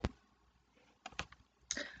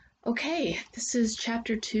Okay, this is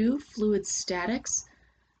Chapter 2, Fluid Statics.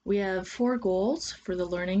 We have 4 goals for the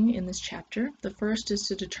learning in this chapter. The first is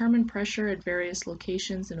to determine pressure at various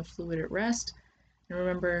locations in a fluid at rest. And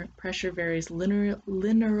remember, pressure varies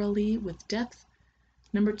linearly with depth.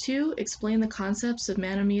 Number 2, explain the concepts of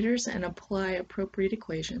manometers and apply appropriate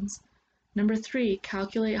equations. Number 3,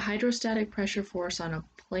 calculate hydrostatic pressure force on a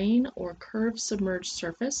plane or curved submerged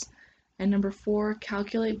surface. And number 4,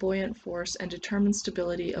 calculate buoyant force and determine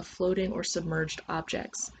stability of floating or submerged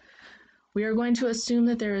objects. We are going to assume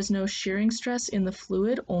that there is no shearing stress in the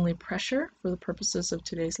fluid, only pressure for the purposes of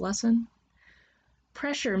today's lesson.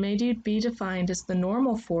 Pressure may be defined as the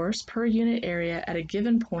normal force per unit area at a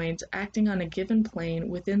given point acting on a given plane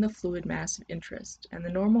within the fluid mass of interest. And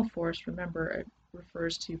the normal force, remember, it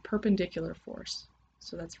refers to perpendicular force,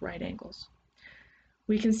 so that's right angles.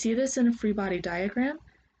 We can see this in a free body diagram.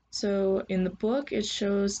 So in the book, it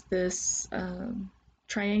shows this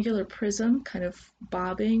triangular prism kind of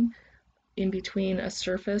bobbing in between a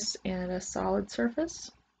surface and a solid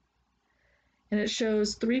surface. And it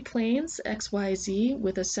shows 3 planes, x, y, z,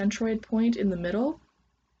 with a centroid point in the middle.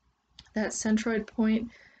 That centroid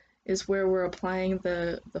point is where we're applying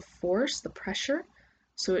the force, the pressure.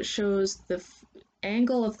 So it shows the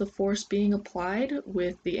angle of the force being applied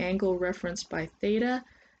with the angle referenced by theta,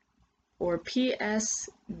 or PS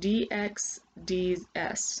dx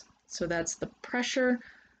ds. So that's the pressure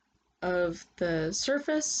of the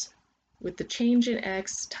surface with the change in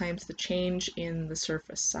x times the change in the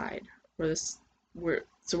surface side.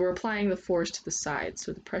 So we're applying the force to the side.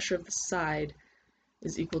 So the pressure of the side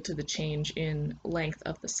is equal to the change in length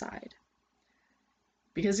of the side.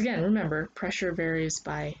 Because again, remember, pressure varies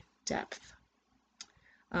by depth.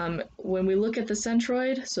 When we look at the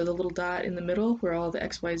centroid, so the little dot in the middle where all the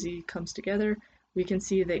xyz comes together, we can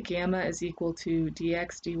see that gamma is equal to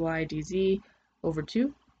dx dy dz over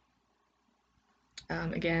 2.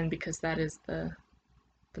 Again, because that is the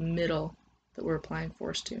middle that we're applying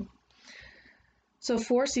force to. So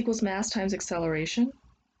force equals mass times acceleration.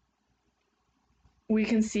 We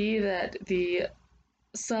can see that the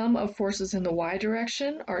sum of forces in the y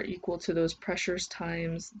direction are equal to those pressures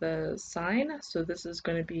times the sine. So this is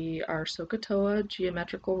going to be our SOHCAHTOA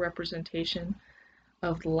geometrical representation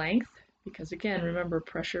of length, because again, remember,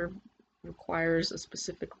 pressure requires a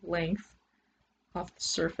specific length off the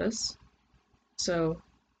surface. So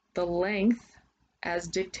the length, as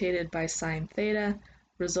dictated by sine theta,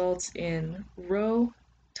 results in rho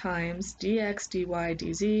times dx dy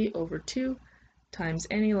dz over 2 times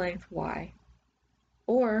any length y.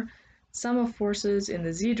 Or sum of forces in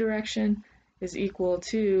the z direction is equal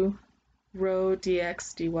to rho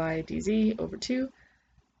dx dy dz over 2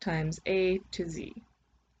 times a to z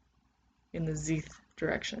in the z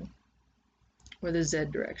direction, or the z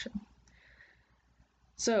direction.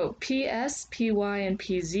 So PS, PY, and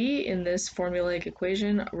PZ in this formulaic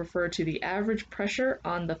equation refer to the average pressure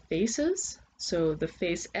on the faces. So the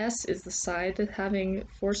face S is the side that's having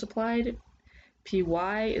force applied.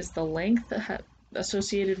 PY is the length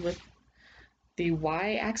associated with the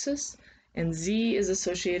y-axis, and Z is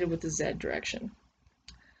associated with the z direction.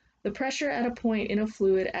 The pressure at a point in a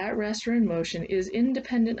fluid at rest or in motion is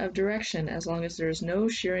independent of direction as long as there is no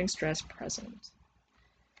shearing stress present.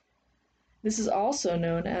 This is also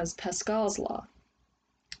known as Pascal's law.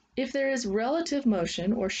 If there is relative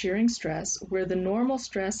motion or shearing stress where the normal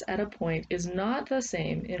stress at a point is not the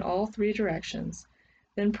same in all 3 directions,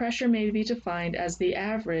 then pressure may be defined as the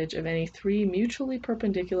average of any 3 mutually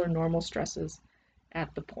perpendicular normal stresses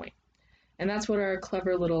at the point. And that's what our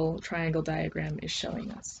clever little triangle diagram is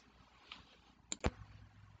showing us.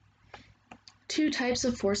 2 types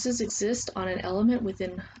of forces exist on an element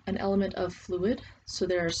within an element of fluid. So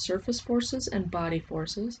there are surface forces and body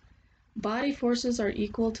forces. Body forces are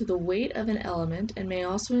equal to the weight of an element and may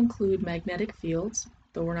also include magnetic fields,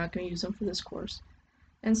 though we're not going to use them for this course.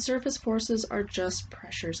 And surface forces are just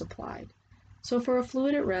pressures applied. So for a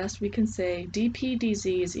fluid at rest, we can say dP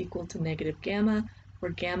dz is equal to negative gamma,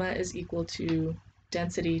 where gamma is equal to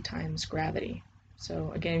density times gravity.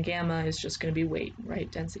 So again, gamma is just going to be weight, right?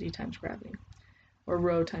 Density times gravity, or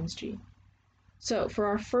rho times g. So for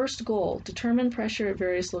our first goal, determine pressure at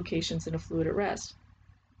various locations in a fluid at rest.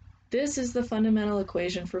 This is the fundamental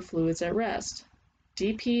equation for fluids at rest.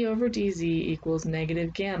 dP over dz equals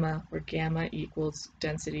negative gamma, where gamma equals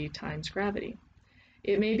density times gravity.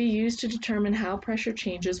 It may be used to determine how pressure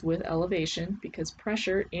changes with elevation, because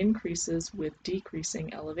pressure increases with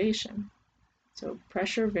decreasing elevation. So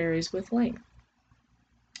pressure varies with length.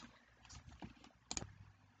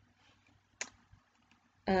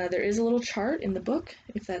 There is a little chart in the book,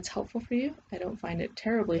 if that's helpful for you. I don't find it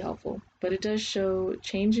terribly helpful, but it does show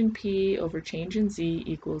change in P over change in Z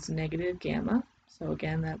equals negative gamma. So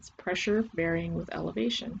again, that's pressure varying with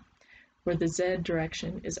elevation, where the Z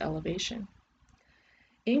direction is elevation.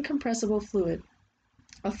 Incompressible fluid.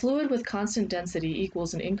 A fluid with constant density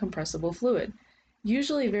equals an incompressible fluid.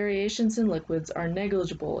 Usually variations in liquids are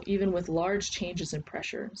negligible even with large changes in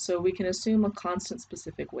pressure, so we can assume a constant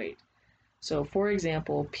specific weight. So for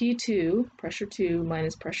example, P2, pressure 2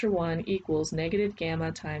 minus pressure 1 equals negative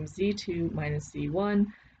gamma times Z2 minus Z1,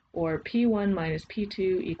 or P1 minus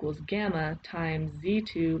P2 equals gamma times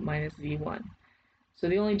Z2 minus Z1. So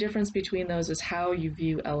the only difference between those is how you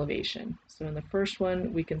view elevation. So in the first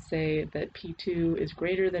one, we can say that P2 is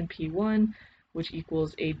greater than P1, which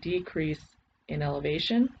equals a decrease in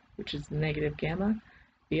elevation, which is negative gamma.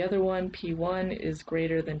 The other one, P1 is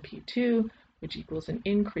greater than P2, which equals an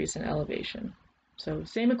increase in elevation. So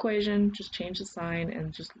same equation, just change the sign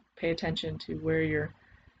and just pay attention to where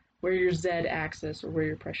your Z axis or where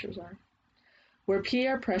your pressures are. Where P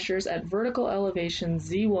are pressures at vertical elevations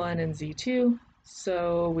Z1 and Z2,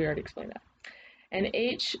 so we already explained that. And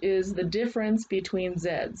H is the difference between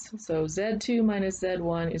Z's. So Z2 minus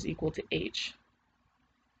Z1 is equal to H,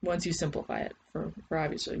 once you simplify it, for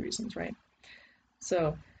obvious reasons, right?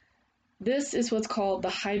 So this is what's called the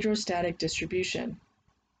hydrostatic distribution.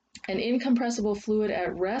 An incompressible fluid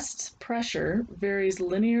at rest pressure varies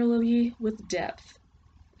linearly with depth,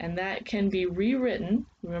 and that can be rewritten,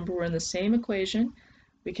 remember we're in the same equation,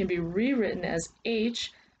 we can be rewritten as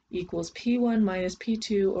H equals P1 minus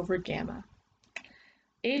P2 over gamma.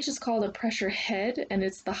 H is called a pressure head, and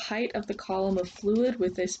it's the height of the column of fluid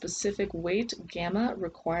with a specific weight, gamma,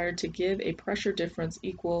 required to give a pressure difference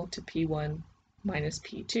equal to P1 minus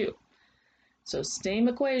P2. So same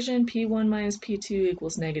equation, P1 minus P2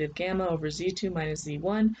 equals negative gamma over Z2 minus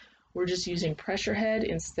Z1. We're just using pressure head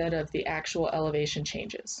instead of the actual elevation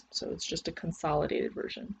changes. So it's just a consolidated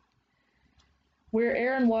version. Where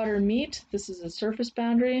air and water meet, this is a surface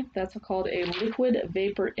boundary. That's called a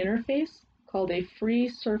liquid-vapor interface, called a free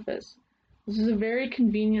surface. This is a very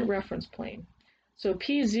convenient reference plane. So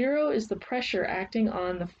P0 is the pressure acting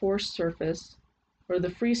on the forced surface, or the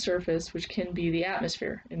free surface, which can be the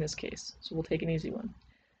atmosphere in this case. So we'll take an easy one.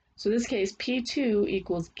 So in this case, P2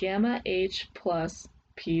 equals gamma H plus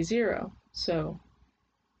P0. So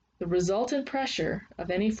the resultant pressure of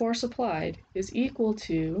any force applied is equal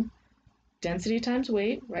to density times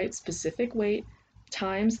weight, right, specific weight,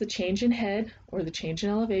 times the change in head, or the change in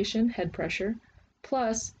elevation, head pressure,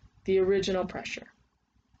 plus the original pressure.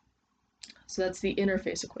 So that's the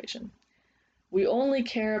interface equation. We only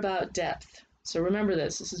care about depth. So remember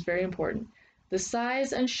this is very important. The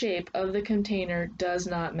size and shape of the container does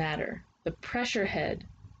not matter. The pressure head,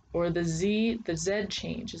 or the Z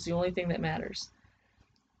change, is the only thing that matters.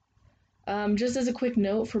 Just as a quick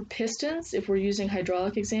note for pistons, if we're using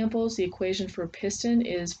hydraulic examples, the equation for a piston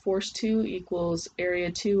is force 2 equals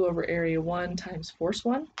area 2 over area 1 times force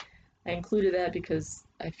 1. I included that because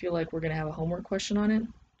I feel like we're going to have a homework question on it,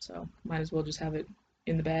 so might as well just have it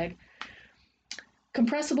in the bag.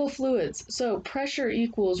 Compressible fluids. So pressure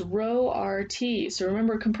equals rho RT. So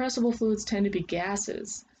remember, compressible fluids tend to be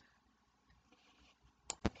gases.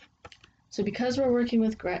 So because we're working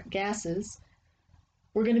with gases,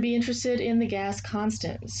 we're going to be interested in the gas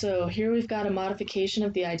constant. So here we've got a modification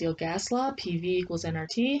of the ideal gas law, PV equals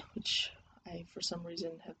nRT, which I, for some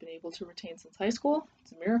reason, have been able to retain since high school.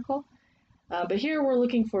 It's a miracle. But here we're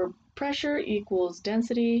looking for pressure equals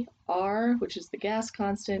density, R, which is the gas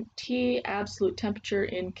constant, T, absolute temperature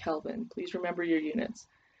in Kelvin. Please remember your units.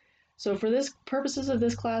 So for this purposes of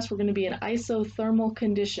this class, we're going to be in isothermal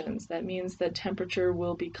conditions. That means that temperature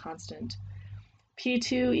will be constant.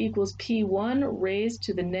 P2 equals P1 raised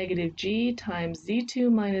to the negative G times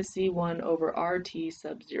Z2 minus Z1 over RT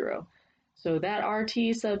sub 0. So that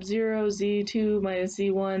RT sub 0, Z2 minus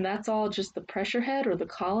Z1, that's all just the pressure head or the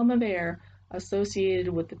column of air associated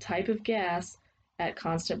with the type of gas at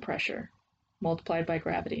constant pressure multiplied by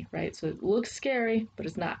gravity, right? So it looks scary, but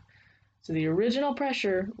it's not. So the original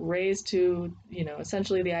pressure raised to,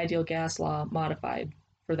 essentially the ideal gas law modified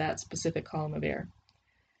for that specific column of air.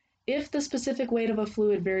 If the specific weight of a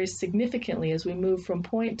fluid varies significantly as we move from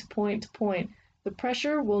point to point to point, the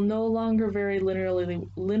pressure will no longer vary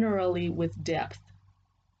linearly with depth.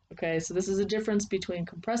 Okay, so this is a difference between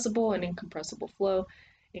compressible and incompressible flow.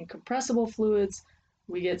 In compressible fluids,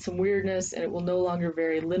 we get some weirdness and it will no longer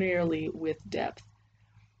vary linearly with depth.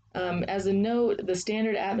 As a note, the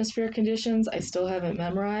standard atmosphere conditions I still haven't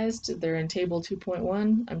memorized. They're in table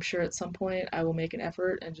 2.1. I'm sure at some point I will make an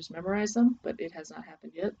effort and just memorize them, but it has not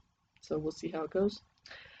happened yet. So we'll see how it goes.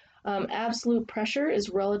 Absolute pressure is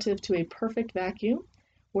relative to a perfect vacuum,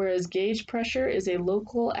 whereas gauge pressure is a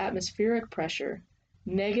local atmospheric pressure.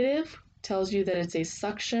 Negative tells you that it's a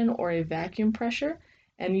suction or a vacuum pressure,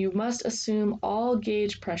 and you must assume all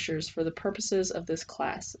gauge pressures for the purposes of this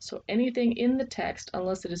class. So anything in the text,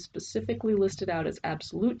 unless it is specifically listed out as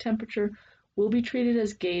absolute temperature, will be treated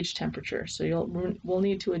as gauge temperature, so we'll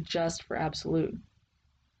need to adjust for absolute.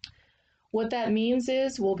 What that means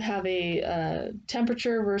is we'll have a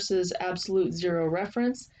temperature versus absolute zero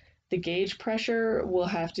reference. The gauge pressure will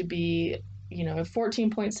have to be, if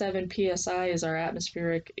 14.7 psi is our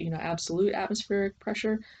atmospheric, absolute atmospheric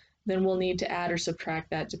pressure, then we'll need to add or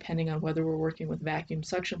subtract that depending on whether we're working with vacuum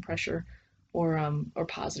suction pressure or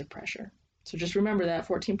positive pressure. So just remember that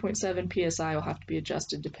 14.7 psi will have to be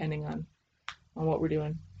adjusted depending on what we're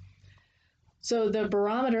doing. So the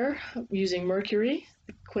barometer using mercury,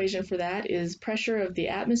 the equation for that is pressure of the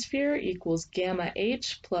atmosphere equals gamma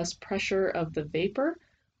H plus pressure of the vapor,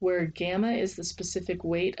 where gamma is the specific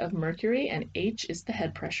weight of mercury and H is the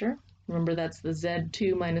head pressure. Remember, that's the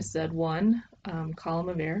Z2 minus Z1 column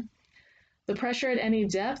of air. The pressure at any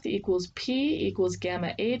depth equals P equals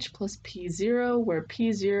gamma H plus P0, where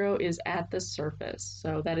P0 is at the surface.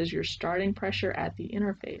 So that is your starting pressure at the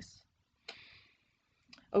interface.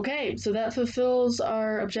 Okay, so that fulfills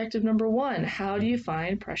our objective number 1. How do you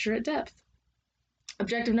find pressure at depth?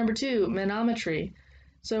 Objective number 2, manometry.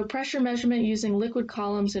 So pressure measurement using liquid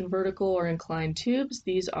columns in vertical or inclined tubes.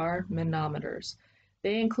 These are manometers.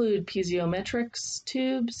 They include piezometrics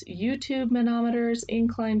tubes, U-tube manometers,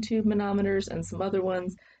 inclined tube manometers, and some other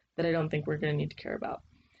ones that I don't think we're going to need to care about.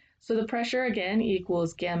 So the pressure, again,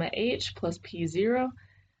 equals gamma H plus P0.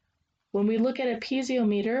 When we look at a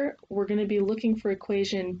piezometer, we're going to be looking for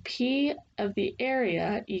equation P of the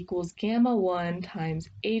area equals gamma 1 times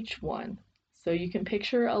H1. So you can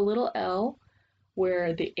picture a little L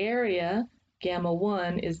where the area, gamma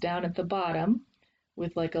 1, is down at the bottom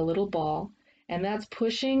with like a little ball, and that's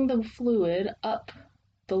pushing the fluid up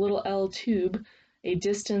the little L tube a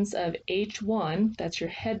distance of H1, that's your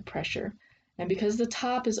head pressure. And because the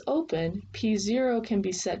top is open, P0 can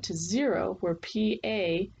be set to 0, where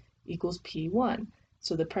PA equals P1.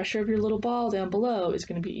 So the pressure of your little ball down below is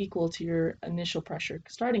going to be equal to your initial pressure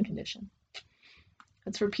starting condition.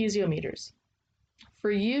 That's for piezometers.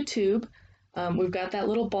 For U-tube, we've got that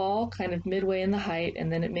little ball kind of midway in the height,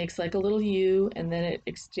 and then it makes like a little U, and then it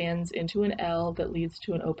extends into an L that leads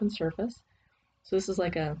to an open surface. So this is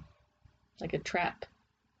like a trap,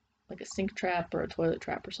 like a sink trap or a toilet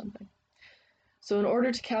trap or something. So in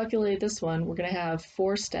order to calculate this one, we're going to have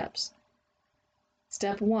 4 steps.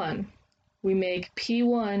 Step 1, we make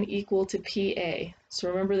P1 equal to PA. So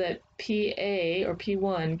remember that PA or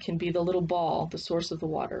P1 can be the little ball, the source of the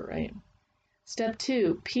water, right? Step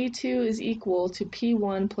 2, P2 is equal to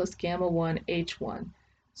P1 plus gamma 1 H1.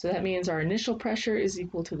 So that means our initial pressure is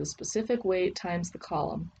equal to the specific weight times the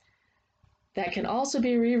column. That can also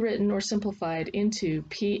be rewritten or simplified into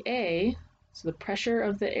PA, so the pressure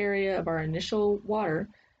of the area of our initial water,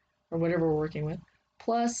 or whatever we're working with,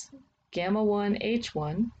 plus gamma 1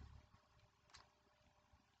 H1.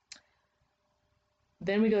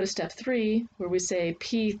 Then we go to step 3, where we say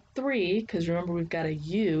P3, because remember we've got a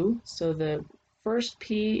U, so the first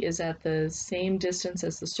P is at the same distance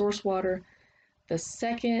as the source water. The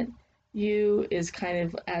second U is kind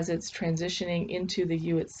of as it's transitioning into the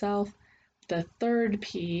U itself. The third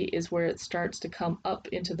P is where it starts to come up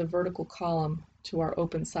into the vertical column to our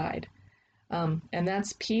open side. And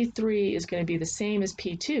that's P3 is going to be the same as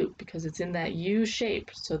P2 because it's in that U shape,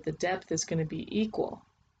 so the depth is going to be equal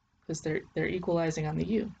because they're equalizing on the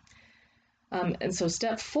U. And so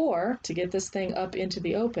step 4, to get this thing up into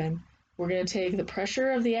the open, we're going to take the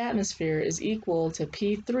pressure of the atmosphere is equal to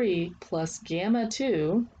P3 plus gamma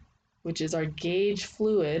 2, which is our gauge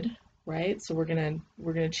fluid, right? So we're going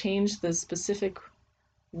to change the specific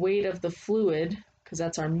weight of the fluid, because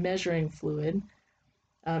that's our measuring fluid,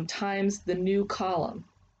 times the new column.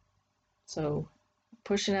 So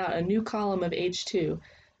pushing out a new column of H2,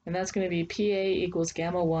 and that's going to be PA equals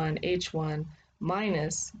gamma 1 H1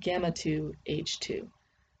 minus gamma 2 H2.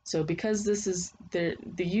 So because this is the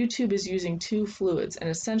U-tube is using 2 fluids, and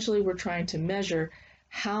essentially we're trying to measure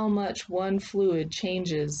how much one fluid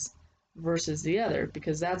changes versus the other,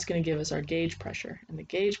 because that's going to give us our gauge pressure, and the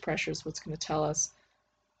gauge pressure is what's going to tell us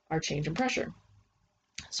our change in pressure.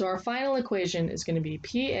 So our final equation is going to be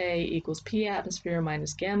PA equals P atmosphere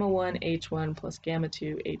minus gamma 1 H1 plus gamma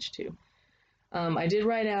 2 H2. I did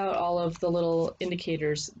write out all of the little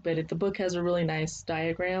indicators, but the book has a really nice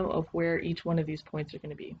diagram of where each one of these points are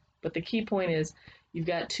going to be. But the key point is you've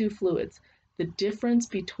got 2 fluids. The difference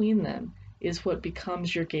between them is what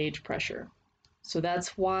becomes your gauge pressure. So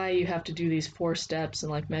that's why you have to do these 4 steps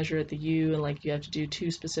and like measure at the U, and like you have to do 2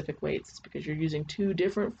 specific weights. It's because you're using 2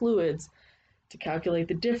 different fluids to calculate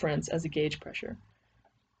the difference as a gauge pressure.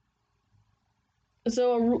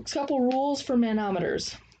 So a couple rules for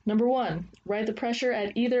manometers. Number 1, write the pressure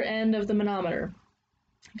at either end of the manometer.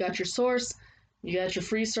 You got your source, you got your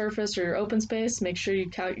free surface or your open space. Make sure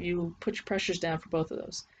you put your pressures down for both of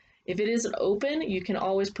those. If it isn't open, you can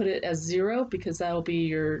always put it as 0 because that'll be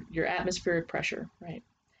your atmospheric pressure, right?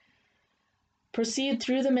 Proceed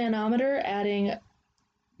through the manometer, adding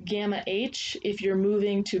gamma H if you're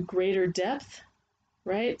moving to greater depth,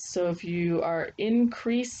 right? So if you are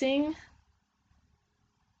increasing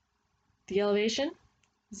the elevation,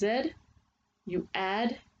 Z, you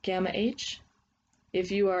add gamma H.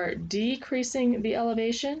 If you are decreasing the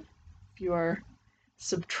elevation, if you are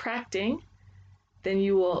subtracting, then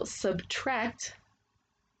you will subtract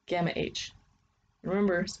gamma H.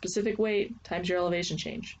 Remember, specific weight times your elevation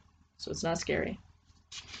change, so it's not scary.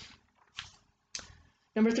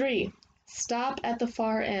 Number 3, stop at the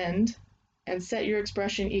far end and set your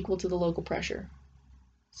expression equal to the local pressure.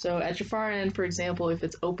 So at your far end, for example, if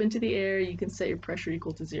it's open to the air, you can set your pressure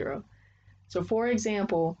equal to 0. So for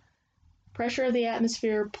example, pressure of the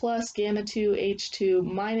atmosphere plus gamma 2 H2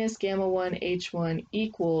 minus gamma 1 H1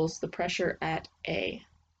 equals the pressure at A.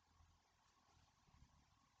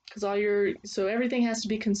 So everything has to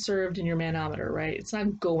be conserved in your manometer, right? It's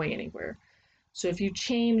not going anywhere. So if you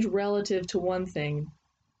change relative to one thing,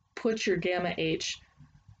 put your gamma H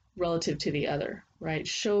relative to the other, right?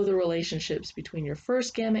 Show the relationships between your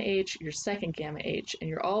first gamma H, your second gamma H, and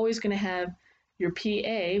you're always going to have your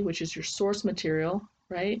PA, which is your source material,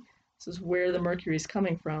 right? This is where the mercury is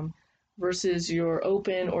coming from, versus your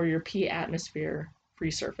open or your P atmosphere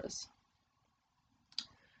free surface.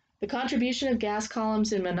 The contribution of gas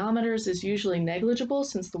columns in manometers is usually negligible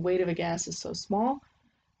since the weight of a gas is so small.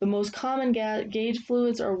 The most common gauge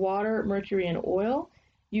fluids are water, mercury, and oil.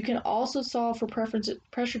 You can also solve for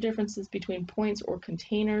pressure differences between points or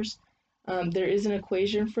containers. There is an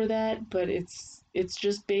equation for that, but it's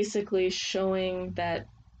just basically showing that,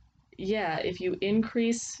 yeah, if you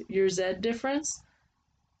increase your Z difference,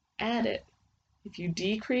 add it. If you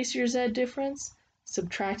decrease your Z difference,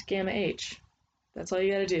 subtract gamma H. That's all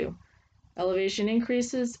you gotta do. Elevation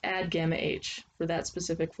increases, add gamma H for that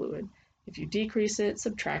specific fluid. If you decrease it,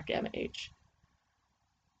 subtract gamma H.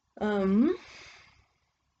 I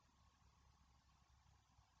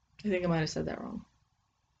think I might have said that wrong.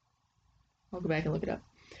 I'll go back and look it up.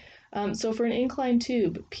 So for an inclined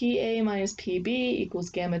tube, PA minus PB equals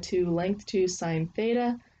gamma 2 length 2 sine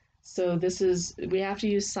theta. So we have to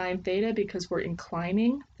use sine theta because we're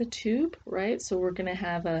inclining the tube, right? So we're going to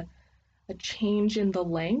have a change in the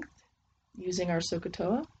length using our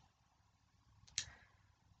SOHCAHTOA.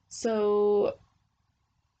 So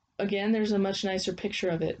again, there's a much nicer picture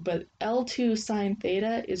of it, but L2 sine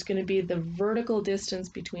theta is going to be the vertical distance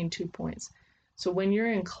between 2 points. So when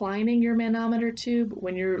you're inclining your manometer tube,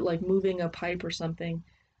 when you're like moving a pipe or something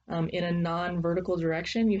in a non-vertical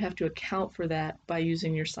direction, you have to account for that by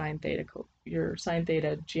using your sine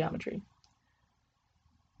theta geometry.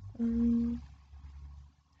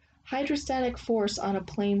 Hydrostatic force on a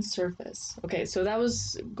plane surface. Okay, so that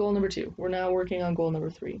was goal number 2. We're now working on goal number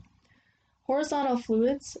 3. Horizontal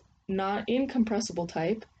fluids, not incompressible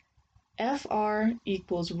type, FR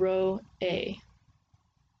equals rho A.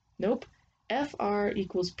 Nope, FR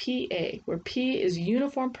equals PA, where P is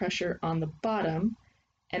uniform pressure on the bottom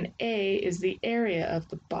and A is the area of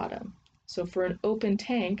the bottom. So for an open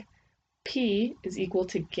tank, P is equal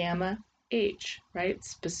to gamma H, right?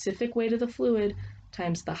 Specific weight of the fluid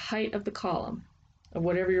times the height of the column of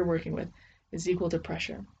whatever you're working with is equal to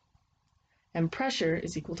pressure. And pressure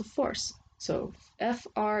is equal to force. So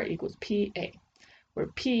FR equals PA, where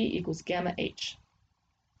P equals gamma H.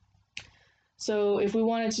 So if we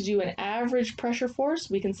wanted to do an average pressure force,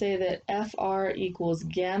 we can say that FR equals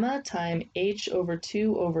gamma times H over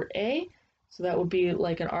 2 over A. So that would be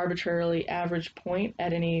like an arbitrarily average point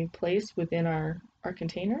at any place within our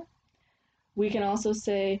container. We can also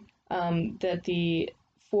say that the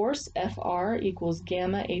force FR equals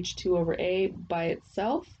gamma H2 over A by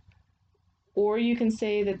itself, or you can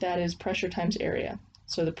say that that is pressure times area.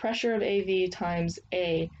 So the pressure of AV times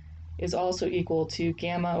A is also equal to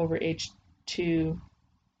gamma over H2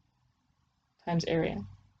 times area.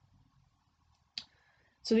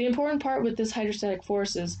 So the important part with this hydrostatic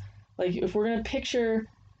force is, like, if we're going to picture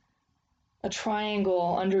a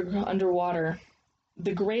triangle underwater,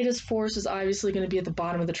 The greatest force is obviously going to be at the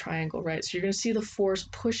bottom of the triangle, right? So you're going to see the force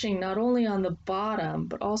pushing not only on the bottom,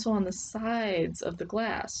 but also on the sides of the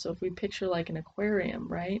glass. So if we picture like an aquarium,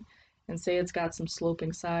 right? And say it's got some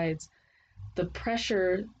sloping sides, the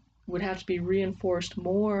pressure would have to be reinforced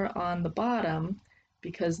more on the bottom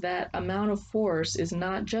because that amount of force is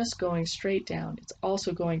not just going straight down, it's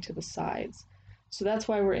also going to the sides. So that's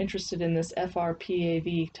why we're interested in this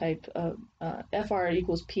FRPAV type of FR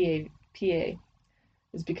equals PA,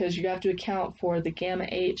 is because you have to account for the gamma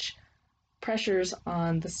H pressures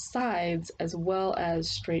on the sides as well as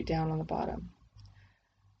straight down on the bottom.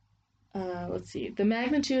 Let's see, the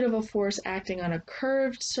magnitude of a force acting on a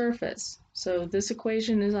curved surface. So this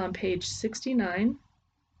equation is on page 69.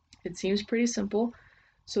 It seems pretty simple.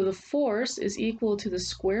 So the force is equal to the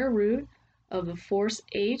square root of the force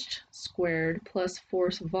H squared plus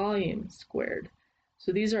force volume squared.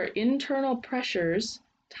 So these are internal pressures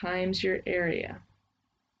times your area.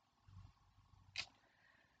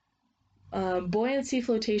 Buoyancy,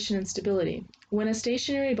 flotation, and stability. When a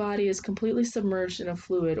stationary body is completely submerged in a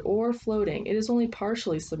fluid or floating, it is only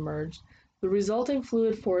partially submerged. The resulting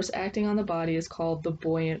fluid force acting on the body is called the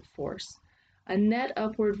buoyant force. A net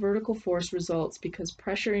upward vertical force results because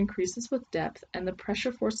pressure increases with depth and the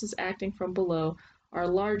pressure forces acting from below are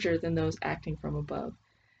larger than those acting from above.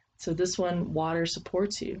 So this one, water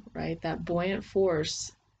supports you, right? That buoyant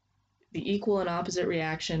force, the equal and opposite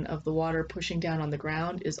reaction of the water pushing down on the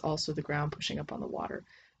ground is also the ground pushing up on the water.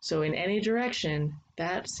 So in any direction,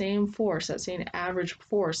 that same force, that same average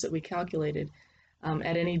force that we calculated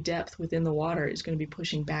at any depth within the water is going to be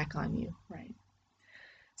pushing back on you, right?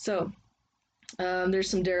 So there's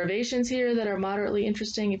some derivations here that are moderately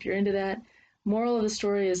interesting if you're into that. Moral of the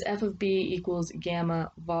story is F of B equals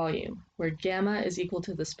gamma volume, where gamma is equal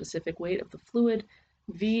to the specific weight of the fluid,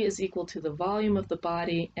 V is equal to the volume of the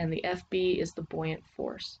body, and the FB is the buoyant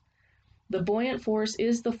force. The buoyant force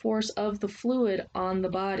is the force of the fluid on the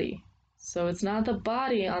body. So it's not the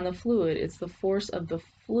body on the fluid, it's the force of the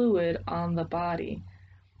fluid on the body.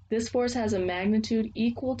 This force has a magnitude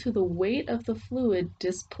equal to the weight of the fluid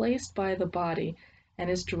displaced by the body and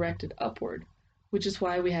is directed upward, which is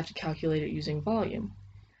why we have to calculate it using volume.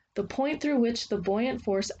 The point through which the buoyant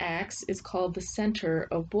force acts is called the center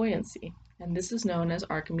of buoyancy, and this is known as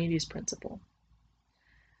Archimedes' principle.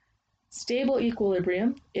 Stable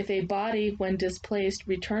equilibrium. If a body, when displaced,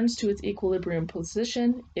 returns to its equilibrium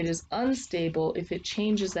position, it is unstable if it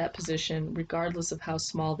changes that position, regardless of how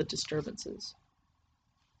small the disturbance is.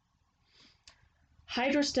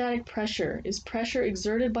 Hydrostatic pressure is pressure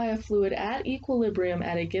exerted by a fluid at equilibrium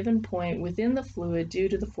at a given point within the fluid due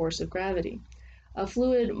to the force of gravity. A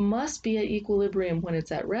fluid must be at equilibrium when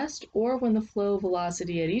it's at rest or when the flow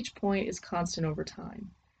velocity at each point is constant over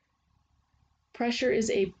time. Pressure is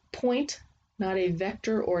a point, not a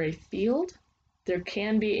vector or a field. There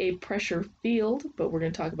can be a pressure field, but we're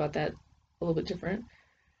going to talk about that a little bit different.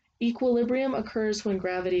 Equilibrium occurs when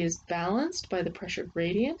gravity is balanced by the pressure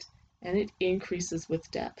gradient, and it increases with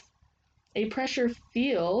depth. A pressure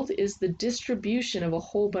field is the distribution of a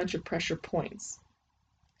whole bunch of pressure points.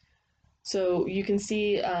 So you can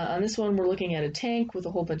see on this one, we're looking at a tank with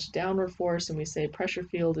a whole bunch of downward force, and we say pressure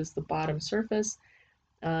field is the bottom surface.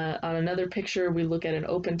 On another picture, we look at an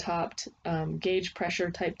open-topped gauge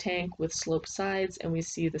pressure type tank with sloped sides, and we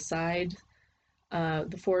see the side,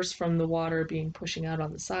 the force from the water being pushing out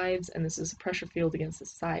on the sides, and this is a pressure field against the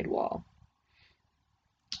side wall.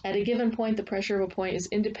 At a given point, the pressure of a point is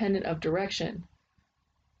independent of direction.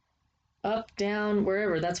 Up, down,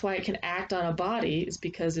 wherever. That's why it can act on a body, is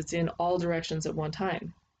because it's in all directions at one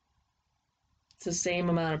time. It's the same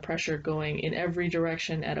amount of pressure going in every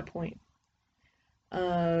direction at a point.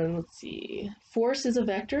 Let's see. Force is a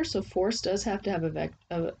vector, so force does have to have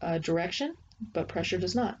a direction, but pressure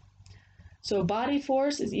does not. So body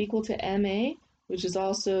force is equal to ma, which is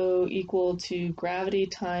also equal to gravity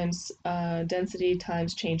times density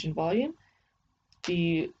times change in volume.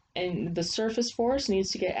 And the surface force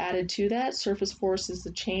needs to get added to that. Surface force is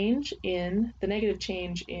the negative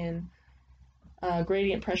change in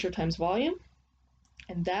gradient pressure times volume,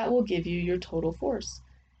 and that will give you your total force.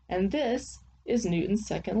 And this is Newton's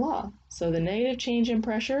second law. So the negative change in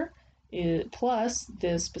pressure plus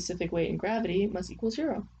the specific weight in gravity must equal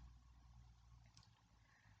 0.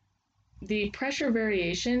 The pressure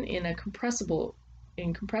variation in compressible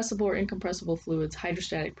or incompressible fluids,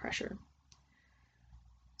 hydrostatic pressure.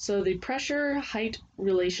 So the pressure-height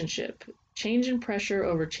relationship, change in pressure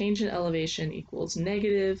over change in elevation equals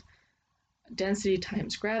negative density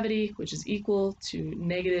times gravity, which is equal to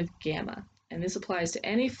negative gamma. And this applies to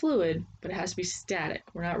any fluid, but it has to be static.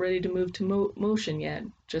 We're not ready to move to motion yet,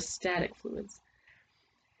 just static fluids.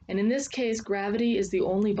 And in this case, gravity is the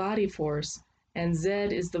only body force, and Z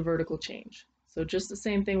is the vertical change. So just the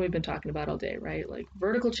same thing we've been talking about all day, right? Like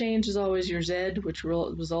vertical change is always your Z, which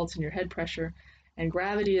results in your head pressure, and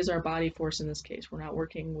gravity is our body force in this case. We're not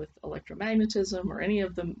working with electromagnetism or any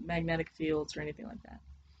of the magnetic fields or anything like that.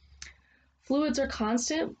 Fluids are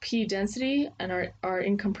constant, P density, and are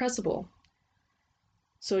incompressible.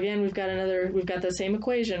 So again, we've got the same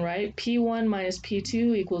equation, right? P1 minus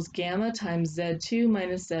P2 equals gamma times Z2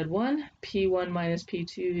 minus Z1. P1 minus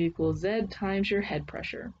P2 equals Z times your head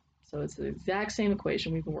pressure. So it's the exact same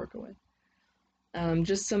equation we've been working with.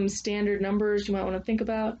 Just some standard numbers you might want to think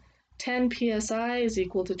about. 10 psi is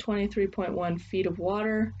equal to 23.1 feet of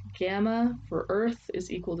water. Gamma for Earth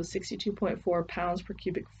is equal to 62.4 pounds per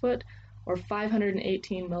cubic foot, or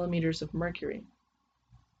 518 millimeters of mercury.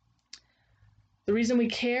 The reason we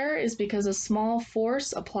care is because a small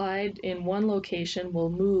force applied in one location will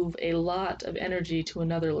move a lot of energy to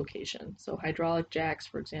another location. So hydraulic jacks,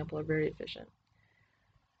 for example, are very efficient.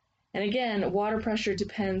 And again, water pressure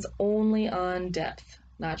depends only on depth,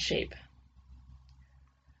 not shape.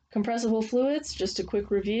 Compressible fluids, just a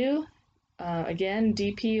quick review. Again,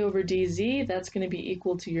 dP over dz, that's going to be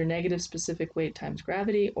equal to your negative specific weight times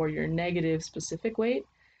gravity, or your negative specific weight.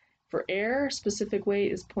 For air, specific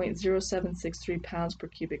weight is 0.0763 pounds per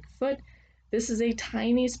cubic foot. This is a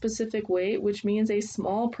tiny specific weight, which means a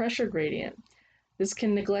small pressure gradient. This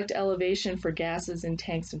can neglect elevation for gases in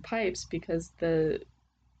tanks and pipes because it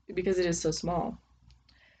is so small.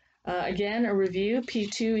 Again, a review,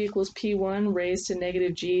 P2 equals P1 raised to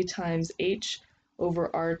negative G times H over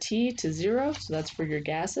RT to 0. So that's for your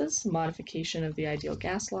gases, modification of the ideal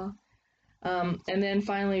gas law. And then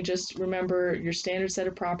finally, just remember your standard set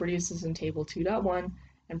of properties is in table 2.1,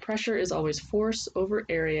 and pressure is always force over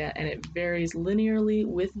area, and it varies linearly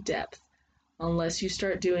with depth, unless you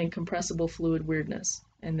start doing compressible fluid weirdness,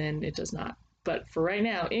 and then it does not. But for right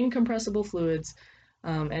now, incompressible fluids,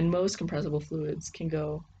 and most compressible fluids can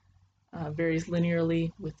go varies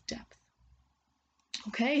linearly with depth.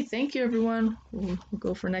 Okay, thank you everyone. We'll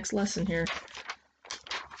go for next lesson here.